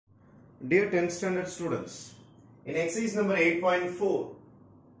Dear 10th standard students, in exercise number 8.4,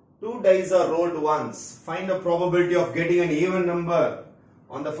 two dice are rolled once. Find the probability of getting an even number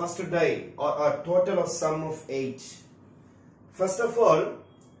on the first die or a total of sum of 8. First of all,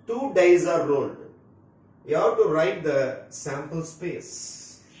 two dice are rolled. You have to write the sample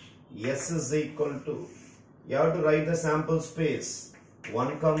space. S is equal to, you have to write the sample space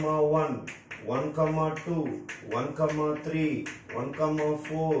 1, 1, 1, 2, 1, 3, 1,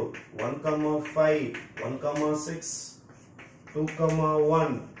 4, 1, 5, 1, 6, 2,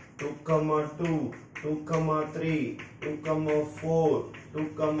 1, 2, 2, 2, 3, 2, 4,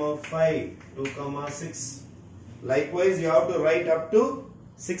 2, 5, 2, 6. Likewise, you have to write up to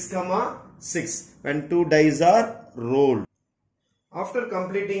 6, 6 when two dice are rolled. After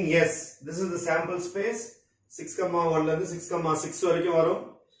completing yes, this is the sample space 6, 1 and 6, 6 வரைக்கும் வரும்.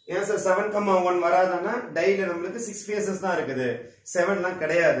 ஏன் sir 7, 1 வராதானா டைல நமக்கு 6 faces தான் இருக்குது, 7 லாம்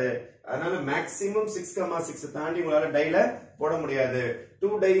கிடையாது. அதனால maximum 6, 6 தாண்டி உங்களால டைல போட முடியாது.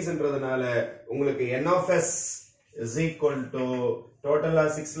 2 டைஸ்ன்றதுனால உங்களுக்கு n of s is equal to டோட்டலா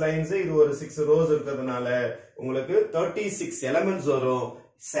 6 லைன்ஸ், இது ஒரு 6 ரோஸ் இருக்கிறதுனால உங்களுக்கு 36 எலிமெண்ட்ஸ் வரும்.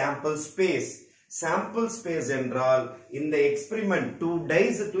 சாம்பிள் ஸ்பேஸ், சாம்பிள் ஸ்பேஸ் என்றால் இந்த எக்ஸ்பெரிமெண்ட் 2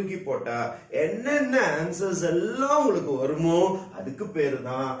 டைஸ் தூக்கி போட்டா என்னென்ன ஆன்சர்ஸ் எல்லாம் உங்களுக்கு வருமோ அதுக்கு பேரு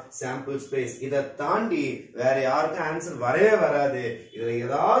தான் சாம்பிள் ஸ்பேஸ். இதை தாண்டி வேற யாருக்கும் ஆன்சர் வரவே வராது. இதுல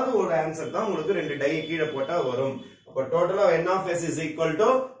ஏதாவது ஒரு ஆன்சர் தான் உங்களுக்கு 2 டை கீழே போட்டா வரும். அப்ப டோட்டலா n of s is equal to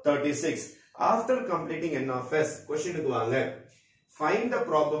 36. After completing n of s, questionக்கு வாங்க. Find the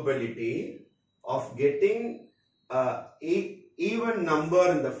probability of getting even number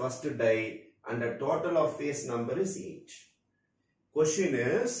in the first die and the total of face number is 8. Question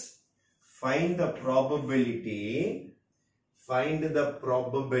is, find the probability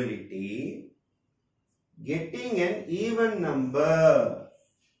getting an even number,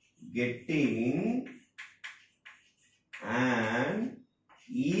 getting an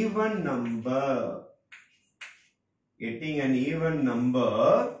even number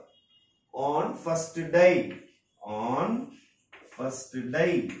on first die,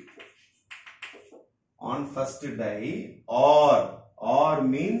 or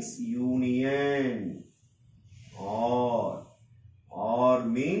means union, or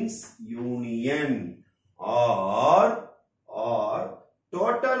means union, or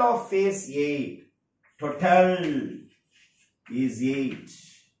total of face 8, total is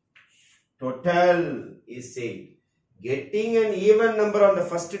 8, getting an even number on the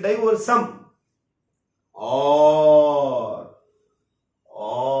first die or sum, or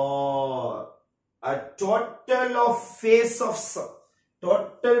a total of face of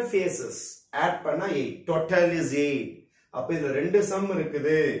total faces add பண்ணா 8, total is 8. அப்ப இதுல ரெண்டு some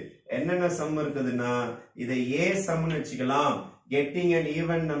இருக்குது. என்னென்ன some இருக்குதுன்னா இதை a சம்னு வெச்சுக்கலாம், getting an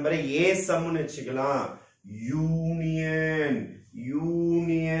even number a சம்னு வெச்சுக்கலாம், union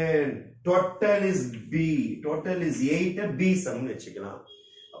total is b, total is 8 b சம்னு வெச்சுக்கலாம்.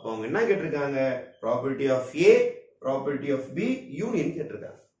 அப்ப அவங்க என்ன கேட்டிருக்காங்க, probability of a, probability of b, union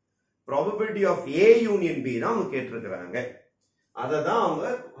கேட்டிருக்காங்க. probability of a union b தான் அவங்க கேட்டிருக்காங்க. அததான் அவங்க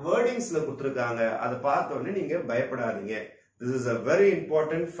வேர்டிங்ஸ்ல கொடுத்திருக்காங்க. அதை பார்த்த உடனே நீங்க பயப்படாதீங்க. This is a very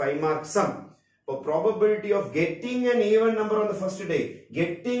important 5 mark sum. For probability of getting an even number on the first day,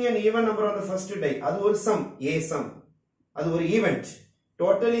 getting an even number on the first day, அது ஒரு sum, a sum, அது ஒரு event.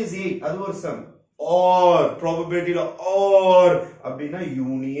 Total is 8, அது ஒரு sum. Or probability of or அப்படின்னா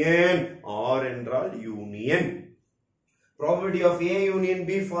union, or என்றால் union. Probability of a union b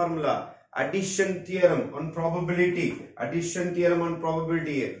formula, addition theorem on probability,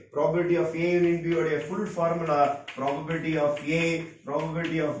 probability of a union b உடைய full formula, probability of a,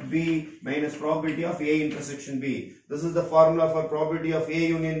 probability of b minus probability of a intersection b. This is the formula for probability of a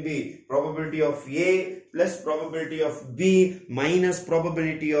union b, probability of a plus probability of b minus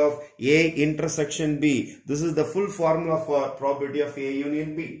probability of a intersection b. This is the full formula for probability of a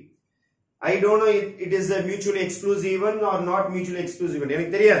union b. I don't know if it is a mutually exclusive one or not mutually exclusive one.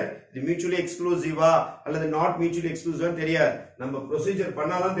 எனக்கு தெரியாது இது mutually exclusive அல்லது not mutually exclusive தெரியாது. நம்ம procedure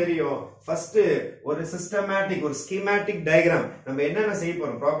பண்ணாதான் தெரியும். First ஒரு systematic, ஒரு ஸ்கீமேட்டிக் டயகிராம் நம்ம என்னென்ன செய்ய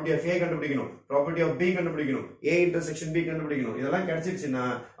போறோம், ப்ராப்பர்ட்டி ஆஃப் a கண்டுபிடிக்கணும், ப்ராப்பர்ட்டி ஆஃப் b கண்டுபிடிக்கணும், a இன்டர்செக்ஷன் b கண்டுபிடிக்கணும். இதெல்லாம் கிடைச்சிருச்சுன்னா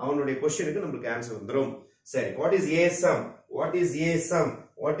அவனுடைய क्वेश्चनக்கு நமக்கு ஆன்சர் வந்துரும். சரி, what is a sum? What is a sum?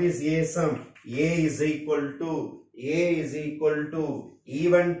 What is a sum? a is equal to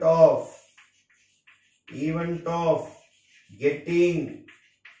event of getting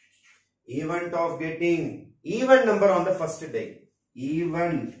even number on the first day,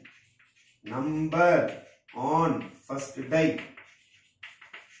 even number on first day,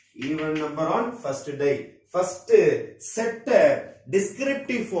 first set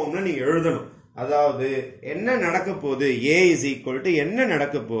descriptive form நீங்க எழுதணும். அதாவது என்ன நடக்க போகுது, A is equal to என்ன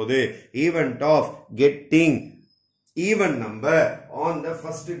நடக்க போகுது, event of getting even number on the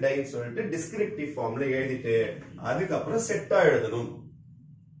first day சொல்லிட்டு descriptive formல எழுதிட்டு அதுக்கு அப்புறம் செட்டா எழுதணும்.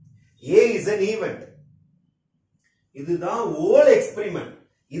 A is an event. இதுதான் whole experiment.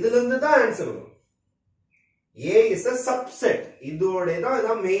 இதுல இருந்து தான் ஆன்சர் வரும். A is a subset. இதோட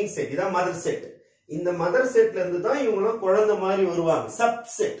தான் main set. இதான் mother set. இந்த mother setல இருந்து தான் இவங்க குழந்தை மாதிரி வருவாங்க.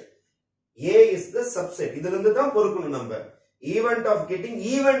 Subset. A is the subset. இதுல இருந்து தான் பொறுக்கணும் நம்ம. Event of getting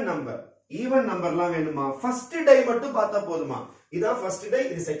even number. Even numberலாம் வேணுமா? First day மட்டும் பார்த்தா போதுமா? இதான் first day,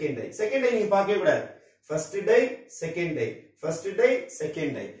 இது second day. Second day நீங்க பார்க்கவே கூடாது. First day, second day. First day,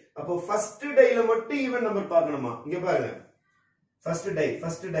 second day. அப்போ first dayல மட்டும் even number பார்க்கணுமா? இங்க பாருங்க. First day,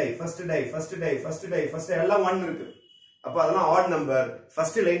 first day, first day, first day, first day, first day எல்லாம் 1 இருக்கு. அப்ப அதெல்லாம் odd number.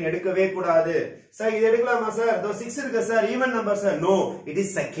 First line எடுக்கவே கூடாது. சார் இது எடுக்கலாமா சார்? இதோ 6 இருக்கு sir. even number sir. No, it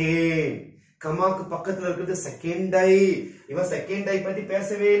is second. கமாக்கு பக்கத்துல இருக்குது second day. இவன் second day பத்தி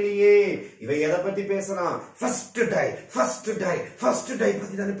பேசவே இல்லையே. இவன் எதை பத்தி பேசுறான்? First day, first day, first day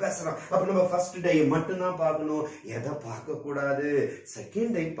பத்தி தானே பேசுறான். அப்ப நம்ம first day மட்டும் தான் பார்க்கணும். எதை பார்க்க கூடாது? second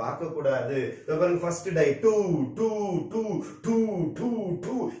day பார்க்க கூடாது. பாருங்க first day 2 2 2 2 2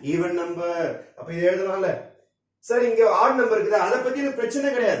 2 even number. அப்ப இது எழுதலாம்ல. சார் இங்க odd number இருக்குது. அத பத்தி பிரச்சனை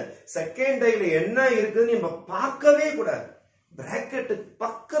கிடையாது. second dayல என்ன இருக்குன்னு நம்ம பார்க்கவே கூடாது. பிராக்கெட்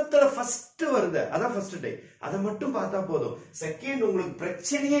பக்கத்துல ஃபர்ஸ்ட் வருது, அதான் ஃபர்ஸ்ட் டே. அத மட்டும் பார்த்தா போதும். செகண்ட் உங்களுக்கு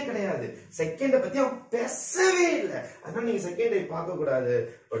பிரச்சனையே கிடையாது. செகண்ட பத்தி அவன் பேசவே இல்லை. அதனால நீங்க செகண்ட் டே பார்க்க கூடாது.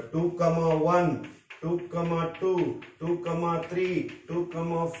 2,1 2,2 2,3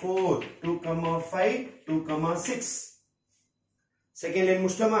 2,4 2,5 2,6 செகண்ட் லைன்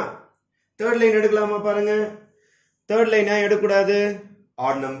முடிச்சிட்டோமா? தேர்ட் லைன் எடுக்கலாமா பாருங்க. தேர்ட் லைன் ஏன் எடுக்கக்கூடாது?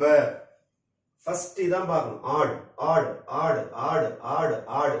 Add number. ஃபர்ஸ்ட் இதான் பார்க்கணும். Add add add add add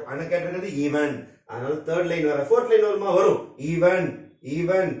add அங்க கேட்டிருக்கிறது ஈவன். அதனால தேர்ட் லைன் வர. ஃபோர்த் லைன் வருமா? வரும். Even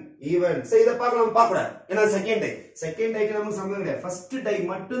even even. சரி இத பார்க்கலாம். பார்க்க கூடாது. ஏன்னா செகண்ட் டே. செகண்ட் டேக்கு நமக்கு சம்பந்தம் கிடையாது. ஃபர்ஸ்ட் டே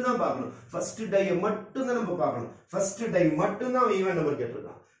மட்டும் தான் பார்க்கணும். ஃபர்ஸ்ட் டே மட்டும் தான் நம்ம பார்க்கணும். ஃபர்ஸ்ட் டே மட்டும் தான் ஈவன் நம்பர்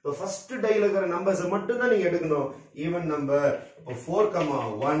கேட்டிருக்கான். இப்போ ஃபர்ஸ்ட் டேல இருக்கிற நம்பர்ஸ் மட்டும் தான் நீங்க எடுக்கணும். Even number. இப்போ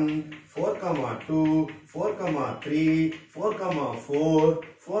 4,1 4,2 4,3 4,4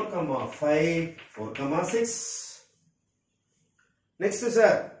 4,5 4,6. next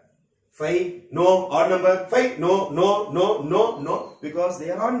sir 5 no odd number. 5 no no no no no because they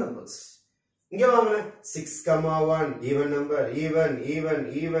are odd numbers. இங்க வாங்க 6,1 even number. even even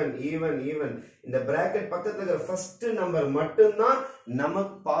even even even. இந்த bracket பக்கத்துல இருக்கிற first number மட்டும் தான் நம்ம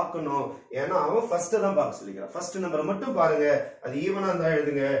பார்க்கணும். ஏன்னா அவன் first தான் பார்க்க சொல்லிக்கிறான். first number மட்டும் பாருங்க. அது ஈவனா இருந்தா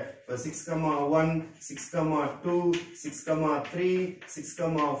எழுதுங்க. 6,1 6,2 6,3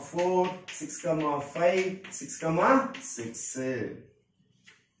 6,4 6,5 6,6.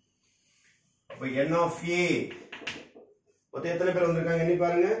 அப்ப n of a மொத்தம் எத்தனை பேர் வந்திருக்காங்க எண்ணி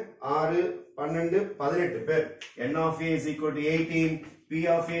பாருங்க. 6 12 18 பேர். n of a is equal to 18. p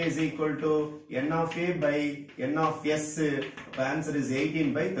of a is equal to n of a by n of s. The answer is 18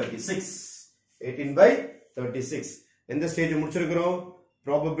 by 36. 18 by 36. எந்த stage முடிச்சிருக்கிறோம்?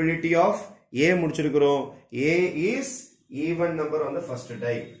 probability of a முடிச்சிருக்கிறோம். a is even number on the first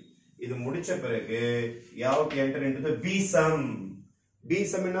day. இது முடிச்ச பிறகு you have to enter into the b sum. b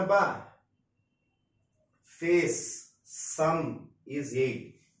sum என்னப்பா? face sum is 8.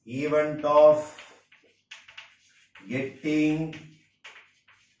 event of getting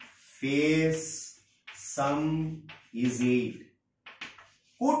face sum is 8.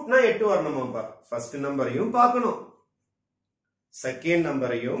 கூட்டினா 8 வரணுமாப்பா. First நம்பரையும் பார்க்கணும், second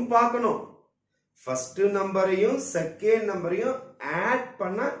நம்பரையும் பார்க்கணும். First நம்பரையும் செகண்ட் நம்பரையும் ஆட்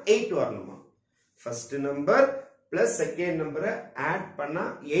பண்ணா 8 வரணுமா? ஃபர்ஸ்ட் நம்பர் பிளஸ் செகண்ட் நம்பரை ஆட் பண்ணா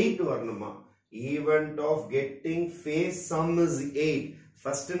 8 வரணுமா? event of getting face sum is 8.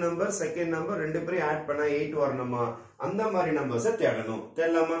 First number second number ரெண்டு பேரையும் ஆட் பண்ணா 8 வரணுமா? அந்த மாதிரி நம்பர்ஸ் தேடணும்.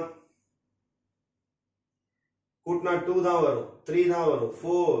 தேடலாமா? கூட்டினா 2 தான் வரும், 3 தான் வரும்,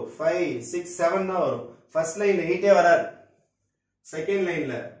 4 5 6 7 தான் வரும். ஃபர்ஸ்ட் லைன்ல 8 வராது. செகண்ட்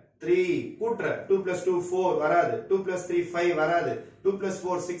லைன்ல 3 கூட்டுற 2 + 2 4 வராது. 2 + 3 5 வராது. 2 +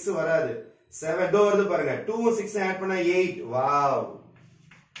 4 6 வராது. 7 தோ வருது பாருங்க. 2 6 ஆட் பண்ணா 8. வாவ்.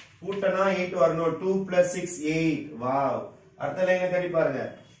 கூட்டனா 8 வரணும். 2 + 6 8. வாவ். அடுத்த லைன்ல தேடி பாருங்க.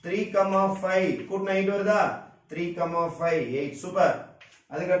 3,5 கூட்டினா 8 வருதா? 3,5 8. சூப்பர்.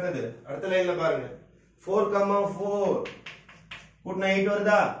 அதுக்கு அடுத்தது அடுத்த லைன்ல பாருங்க. 4,4 கூட்டினா 8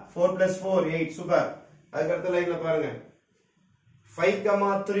 வருதா? 4 + 4 8. சூப்பர். அதுக்கு அடுத்த லைன்ல பாருங்க.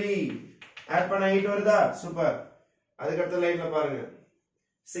 5,3 ஆட் பண்ணா 8 வருதா? சூப்பர். அதுக்கு அடுத்த லைன்ல பாருங்க.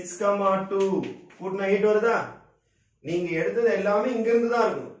 6,2 கூட்டினா 8 வருதா? நீங்க எடுத்தது எல்லாமே இங்க இருந்து தான்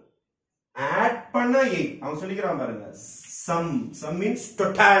இருக்கும். ஆட் பண்ணா 8. அவன் சொல்லிக்கிறான் பாருங்க. Sum means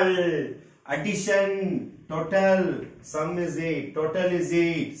total. Addition. Total. Sum is 8. Total is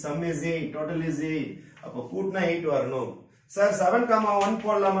 8. Sum is 8. Total is 8. அப்போ கூட்டினா 8 வரணும். சார் 7,1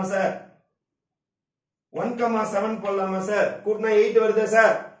 போடலாமா சார்? 1,7 போடலாமா சார்? கூட்டினா 8 வருதா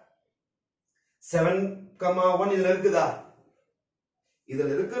சார்? 7,1 இதுல இருக்குதா?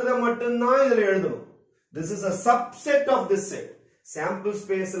 இதுல இருக்கிறத மட்டும்தான் இதுல எழுதணும். This is a subset of this set. Sample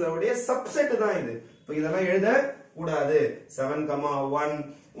space உடைய subset தான் இது. இப்போ இதெல்லாம் எழுத கூடாது. 7,1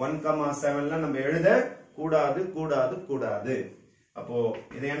 1,7 நம்ம எழுத கூடாது. அப்போ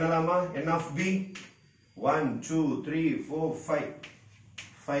இது என்னலாமா? n of b 1 2 3 4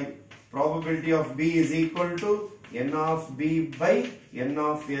 5. Probability of b is equal to n of b by n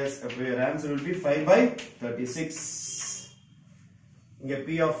of s. அப்போ your answer will be 5 by 36. இங்க p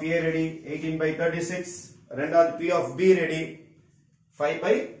of a ready 18 by 36. ரெண்டாவது p of b ready 5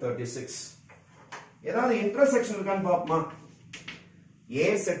 by 36. ஏதாவது intersection இருக்கான்னு பாப்போமா? a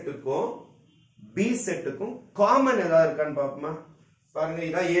செட்டுக்கும் b செட்டுக்கும் common ஏதாவது இருக்கான்னு பாப்போமா? பாருங்க,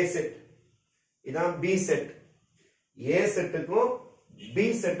 இதான் a செட், இதான் b set. a செட்டுக்கும் b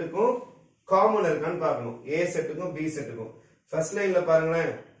செட்டுக்கும் common இருக்கான்னு பார்க்கணும். a செட்டுக்கும் b செட்டுக்கும். ஃபர்ஸ்ட் லைன்ல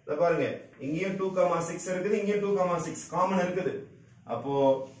பாருங்களேன், இத பாருங்க, இங்கேயும் 2,6 இருக்குது, இங்கேயும் 2,6 காமன் இருக்குது. அப்போ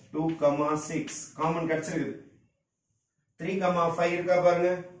 2,6 காமன் கிடைச்சிருக்குது. 3,5 இருக்கா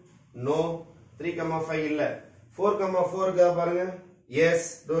பாருங்க? நோ, 3,5 இல்ல. 4,4 இருக்கா பாருங்க? எஸ்,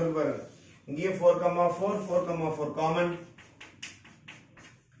 டோர் பாருங்க. இங்கேயும் 4,4 4,4 காமன்.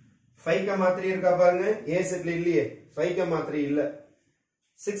 5,3 இருக்கா பாருங்க? ஏ செட்ல இல்லையே, 5,3 இல்ல.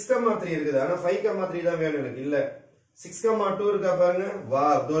 6,3 இருக்குது, ஆனா 5,3 தான் வேணும் எனக்கு, இல்ல. 6,2 இருக்கா பாருங்க? வா,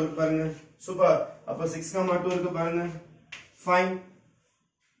 டோர் பாருங்க, சூப்பர். அப்ப 6,2 இருக்கு பாருங்க, fine.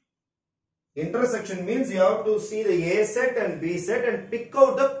 Intersection means you have to see the A set and B set and pick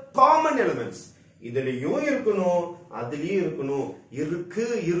out the common elements. இதுலயும் இருக்கணும், அதுலயும் இருக்கணும்.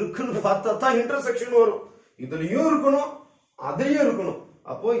 இருக்குன்னு பார்த்தா தான் இன்டர்செக்ஷன் வரும். இதுலயும் இருக்கணும், அதுலயும் இருக்கணும்.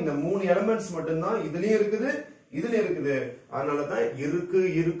 அப்போ இந்த மூணு எலிமெண்ட்ஸ் மட்டும்தான் இதுலயும் இருக்குது, இதுல இருக்குது. அதனால தான்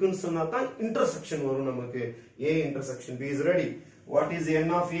இருக்குன்னு சொன்னா தான் இன்டர்செக்ஷன் வரும் நமக்கு. A intersection B is ready. What is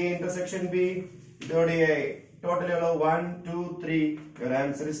n of A intersection B? இதோடைய total yellow 1 2 3. Your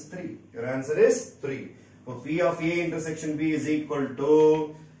answer is 3. Your answer is 3. So P of A intersection B is equal to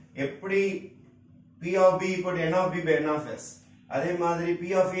எப்படி P of B equal to n of B by n of s. அதே மாதிரி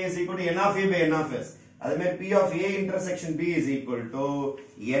P of A is equal to n of A by n of s. அதே மாதிரி P of A intersection B is equal to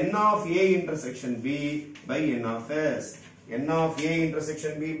n of A intersection B by n of s. n of A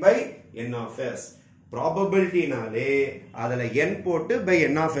intersection B by n of s. probability நாலே அதுல n போட்டு by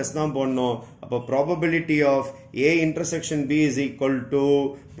n of s தான் போடணும். அப்போ probability of A intersection B is equal to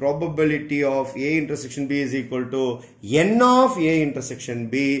probability of A intersection B is equal to n of A intersection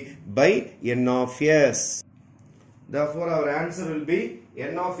B by n of s. Therefore our answer will be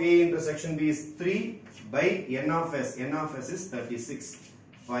n of A intersection B is 3 by n of s. n of s is 36.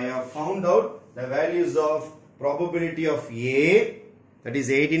 So I have found out the values of probability of A, that is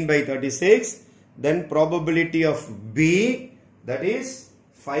 18 by 36. Then probability of B, that is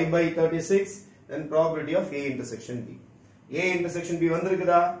 5 by 36. Then probability of A intersection B. A intersection B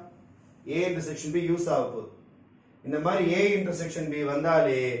வந்திருக்குதா? A intersection B use ஆகுது. இந்த மாதிரி A intersection B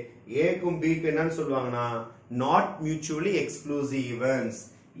வந்தாலே A க்கும் B க்கு என்னன்னு சொல்லுவாங்கன்னா not mutually exclusive events.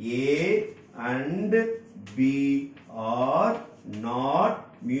 A and B are not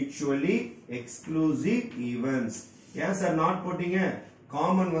mutually exclusive events. ஏன் sir not போட்டீங்க?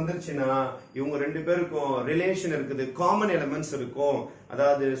 காமன் வந்துருச்சுன்னா இவங்க ரெண்டு பேருக்கும் ரிலேஷன் இருக்குது, காமன் எலிமெண்ட்ஸ் இருக்கும்.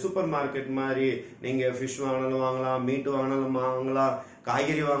 அதாவது சூப்பர் மார்க்கெட் மாதிரி நீங்க ஃபிஷ் வாங்கினாலும் வாங்கலாம், மீட் வாங்கினாலும் வாங்கலாம்,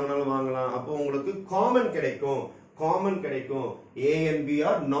 காய்கறி வாங்கினாலும் வாங்கலாம். அப்போ உங்களுக்கு காமன் கிடைக்கும். A and B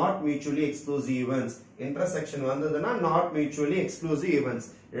are not mutually exclusive events. Intersection வந்ததுன்னா not mutually exclusive events.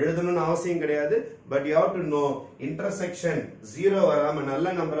 எழுதணும்னு அவசியம் கிடையாது. But you have to know intersection 0 வராம நல்ல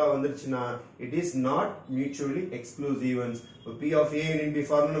நம்பரா வந்துருச்சுன்னா it is not mutually exclusive events. P of A and B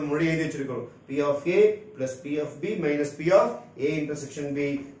formula முன்னாடி எழுதி வச்சிருக்கோம். P of A plus P of B minus P of A intersection B.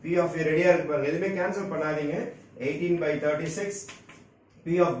 P of A ரெடியா இருக்கு பாருங்க, எதுவுமே கேன்சல் பண்ணாதீங்க. 18 by 36. P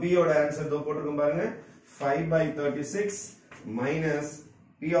of B ஓட answer தோ போட்டுருக்கோம் பாருங்க, 5 by 36 minus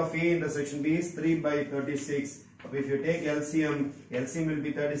P of A intersection B is 3 by 36. If you take LCM will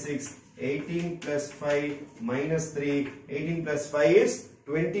be 36. 18 plus 5 minus 3. 18 plus 5 is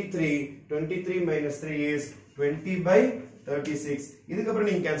 23. 23 minus 3 is 20 by 36. இதுக்கப்புறம்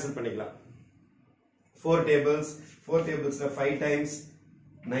நீங்க கேன்சல் பண்ணிக்கலாம். 4 tables 5 times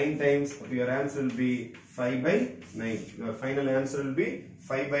 9 times, your answer will be 5 by 9. Your final answer will be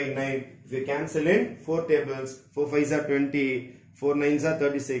 5 by 9. If you cancel in 4 tables, 4 5s are 20, 4 9s are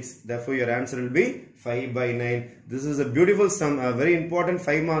 36. Therefore, your answer will be 5 by 9. This is a beautiful sum, a very important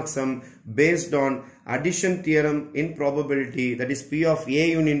 5-mark sum based on addition theorem in probability. That is P of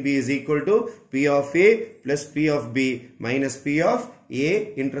A union B is equal to P of A plus P of B minus P of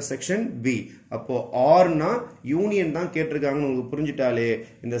A intersection B. அப்போ R na union தான் கேட்டிருக்காங்கன்னு உங்களுக்கு புரிஞ்சிட்டாலே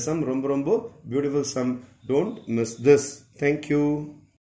இந்த sum ரொம்ப beautiful sum. Don't miss this. Thank you.